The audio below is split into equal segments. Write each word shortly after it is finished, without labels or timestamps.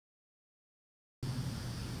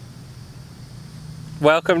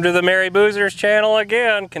Welcome to the Merry Boozers channel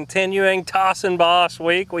again, continuing Toss and Boss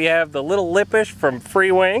week. We have the little Lippisch from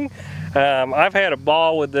Freewing. I've had a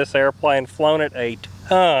ball with this airplane, flown it a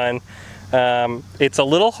ton. It's a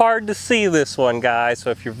little hard to see this one, guys, so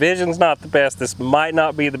if your vision's not the best, this might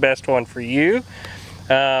not be the best one for you.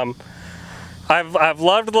 I've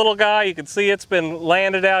loved the little guy. You can see it's been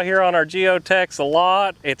landed out here on our geotechs a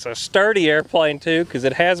lot. It's a sturdy airplane too, because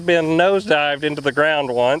it has been nosedived into the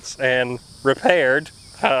ground once and repaired.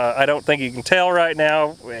 I don't think you can tell right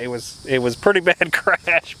now. It was pretty bad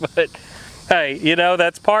crash, but hey, you know,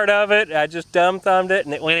 that's part of it. I just dumb-thumbed it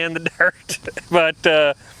and it went in the dirt.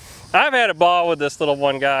 But I've had a ball with this little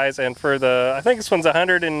one, guys, and for the, I think this one's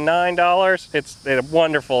 $109. It's a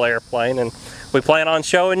wonderful airplane, and we plan on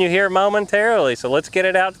showing you here momentarily. So let's get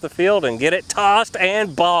it out to the field and get it tossed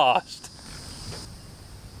and bossed.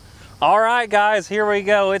 All right, guys, here we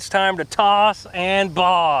go. It's time to toss and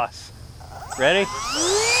boss. Ready?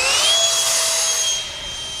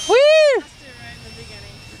 Woo!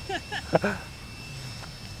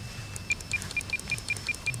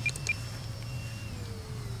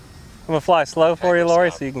 I'm gonna fly slow for you,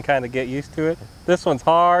 Lori, so you can kind of get used to it. This one's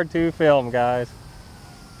hard to film, guys.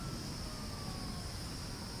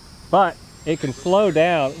 But it can slow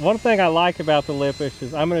down. One thing I like about the Lippisch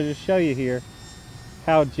is, I'm gonna just show you here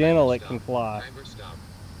how gentle it can fly.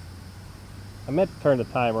 I meant to turn the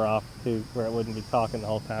timer off too, where it wouldn't be talking the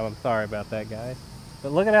whole time. I'm sorry about that, guys.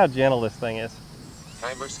 But look at how gentle this thing is.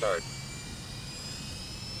 Timer start.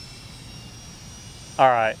 All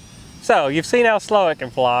right, so you've seen how slow it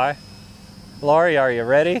can fly. Lori, are you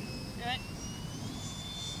ready? Good.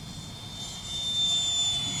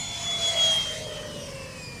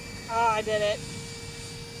 Oh, I did it.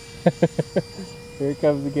 Here it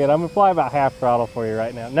comes again. I'm gonna fly about half throttle for you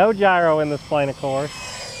right now. No gyro in this plane, of course.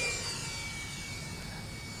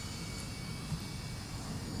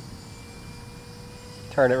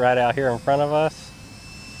 Turn it right out here in front of us.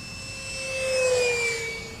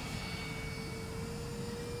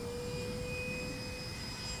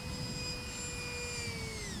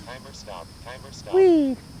 Timer stop. Timer stop.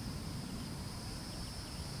 Whee!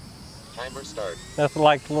 Timer start. Nothing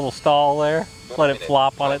like the little stall there. Let it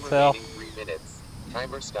flop on itself. 3 minutes.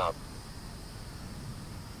 Timer stop.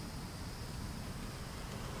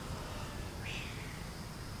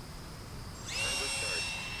 Timer start.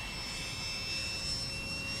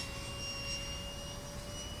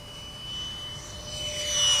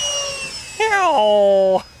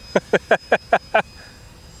 Ow!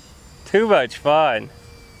 Too much fun.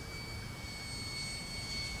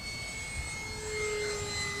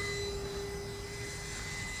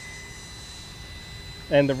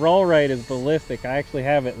 And the roll rate is ballistic. I actually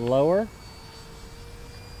have it lower.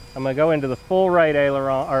 I'm gonna go into the full rate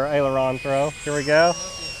aileron throw. Here we go.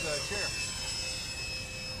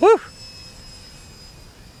 Woo!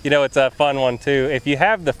 You know, it's a fun one too. If you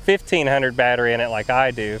have the 1500 battery in it like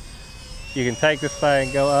I do, you can take this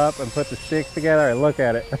thing, go up and put the sticks together and look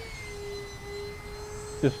at it.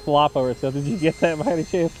 Just flop over itself. Did you get that by any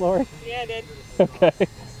chance, Lori? Yeah, I did. Okay.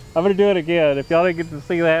 I'm gonna do it again. If y'all didn't get to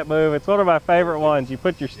see that move, it's one of my favorite ones. You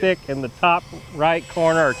put your stick in the top right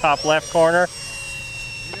corner or top left corner,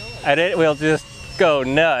 and it will just go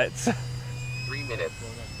nuts. 3 minutes.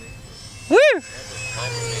 Woo!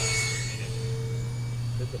 Timer remains 3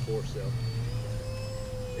 minutes. It's a 4-cell.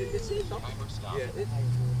 It seems, Timer stop. yeah,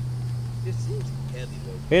 it seems heavy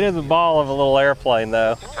though. It is a ball of a little airplane,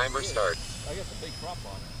 though. Timer start. I got the big prop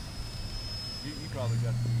on it. You probably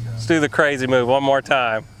got the... Let's do the crazy move one more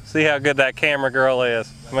time. See how good that camera girl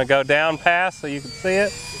is. I'm gonna go down past so you can see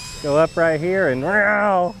it. Go up right here and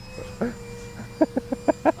wow.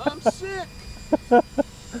 I'm sick!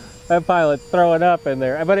 That pilot's throwing up in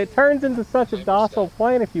there. But it turns into such a docile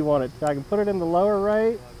plane if you want it to. I can put it in the lower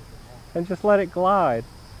rate and just let it glide.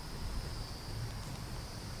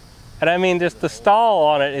 And I mean, just the stall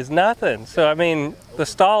on it is nothing. So I mean, the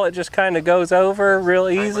stall, it just kind of goes over real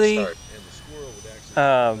easy.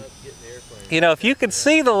 You know, if you could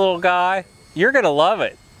see the little guy, you're gonna love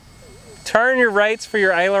it. Turn your rates for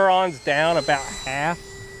your ailerons down about half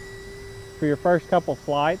for your first couple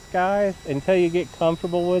flights, guys, until you get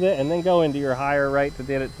comfortable with it, and then go into your higher rate to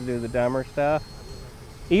get it to do the dumber stuff.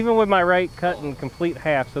 Even with my rate cut in complete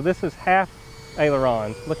half, so this is half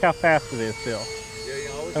ailerons. Look how fast it is still.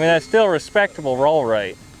 I mean, that's still a respectable roll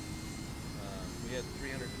rate.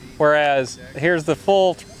 Whereas, here's the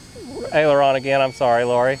full aileron again. I'm sorry,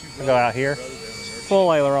 Lori. I'll go out here.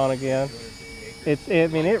 Full aileron again. I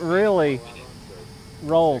mean, it really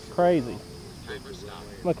rolls crazy.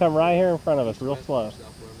 I'm gonna come right here in front of us, real slow.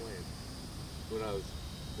 When I was,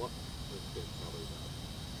 what, probably about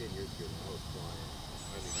 10 years ago when I was flying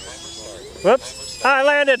Whoops, I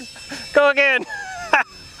landed. Go again.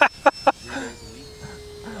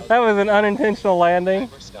 That was an unintentional landing.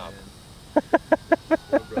 Timer stop.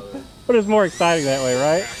 But it's more exciting that way,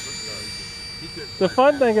 right? The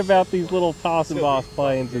fun thing about these little toss and boss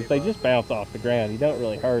planes is they just bounce off the ground. You don't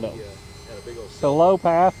really hurt them. So low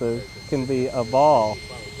passes can be a ball.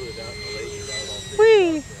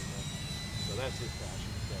 Whee!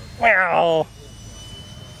 Wow!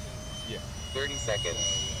 30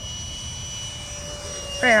 seconds.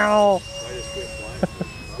 Wow!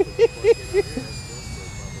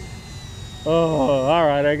 Oh,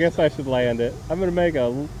 alright, I guess I should land it. I'm going to make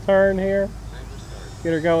a turn here.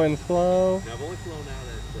 Get her going slow.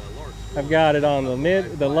 I've got it on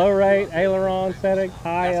the low rate aileron setting,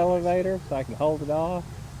 high elevator, so I can hold it off.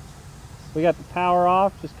 We got the power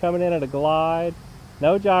off, just coming in at a glide.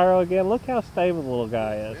 No gyro again. Look how stable the little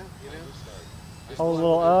guy is. Hold a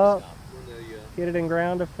little up, get it in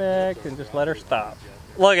ground effect, and just let her stop.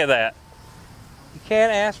 Look at that. You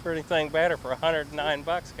can't ask for anything better for 109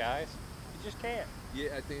 bucks, guys. You just can't. Yeah,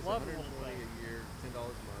 I think it's Love 120 the little thing. a year, $10 a month,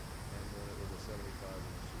 and then it was a 75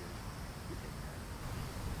 this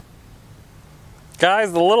year.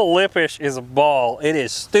 Guys, the little Lippisch is a ball. It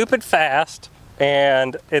is stupid fast,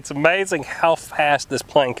 and it's amazing how fast this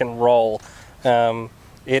plane can roll.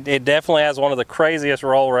 It definitely has one of the craziest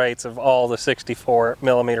roll rates of all the 64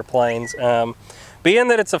 millimeter planes. Being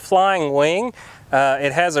that it's a flying wing,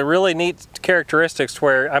 it has a really neat characteristics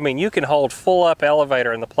where, I mean, you can hold full up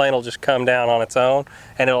elevator and the plane will just come down on its own,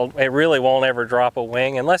 and it really won't ever drop a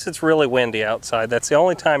wing unless it's really windy outside. That's the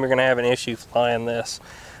only time you're going to have an issue flying this.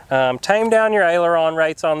 Tame down your aileron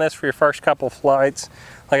rates on this for your first couple flights.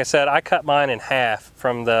 Like I said, I cut mine in half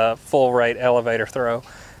from the full rate elevator throw,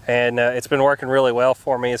 and it's been working really well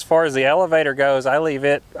for me. As far as the elevator goes, I leave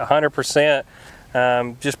it 100%.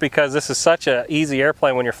 Just because this is such an easy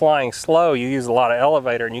airplane. When you're flying slow, you use a lot of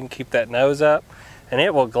elevator and you can keep that nose up and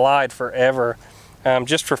it will glide forever.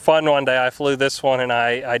 Just for fun, one day I flew this one and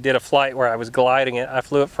I did a flight where I was gliding it. I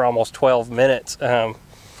flew it for almost 12 minutes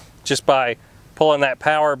just by pulling that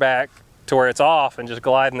power back to where it's off and just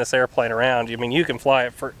gliding this airplane around. I mean, you can fly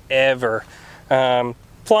it forever.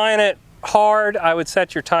 Flying it hard, I would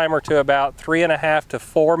set your timer to about 3.5 to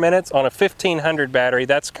 4 minutes on a 1500 battery.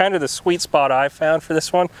 That's kind of the sweet spot I found for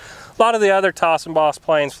this one. A lot of the other Toss and Boss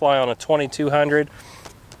planes fly on a 2200,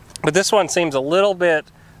 but this one seems a little bit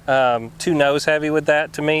too nose heavy with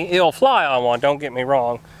that to me. It'll fly on one, don't get me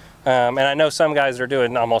wrong. And I know some guys are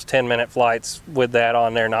doing almost 10-minute flights with that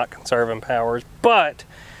on there, not conserving powers, but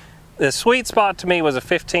the sweet spot to me was a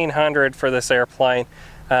 1500 for this airplane.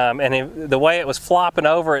 The way it was flopping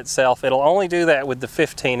over itself, it'll only do that with the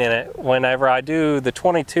 15 in it. Whenever I do the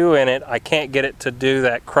 22 in it, I can't get it to do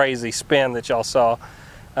that crazy spin that y'all saw.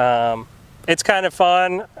 It's kind of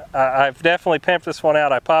fun. I've definitely pimped this one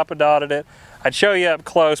out. I Papa-Dotted it. I'd show you up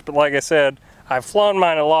close, but like I said, I've flown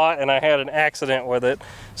mine a lot and I had an accident with it.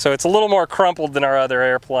 So it's a little more crumpled than our other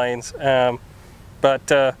airplanes.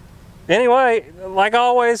 Anyway, like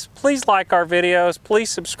always, please like our videos. Please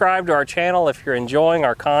subscribe to our channel if you're enjoying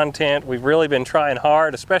our content. We've really been trying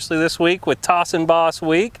hard, especially this week with Toss and Boss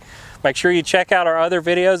Week. Make sure you check out our other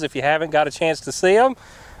videos if you haven't got a chance to see them.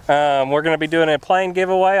 We're going to be doing a plane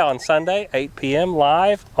giveaway on Sunday, 8 p.m.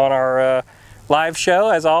 live on our live show,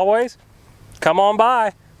 as always. Come on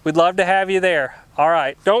by. We'd love to have you there. All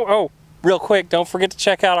right. Real quick, don't forget to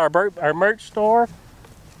check out our merch store.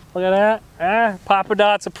 Look at that. Papa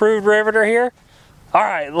Dot's approved riveter here. All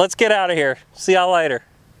right, let's get out of here. See y'all later.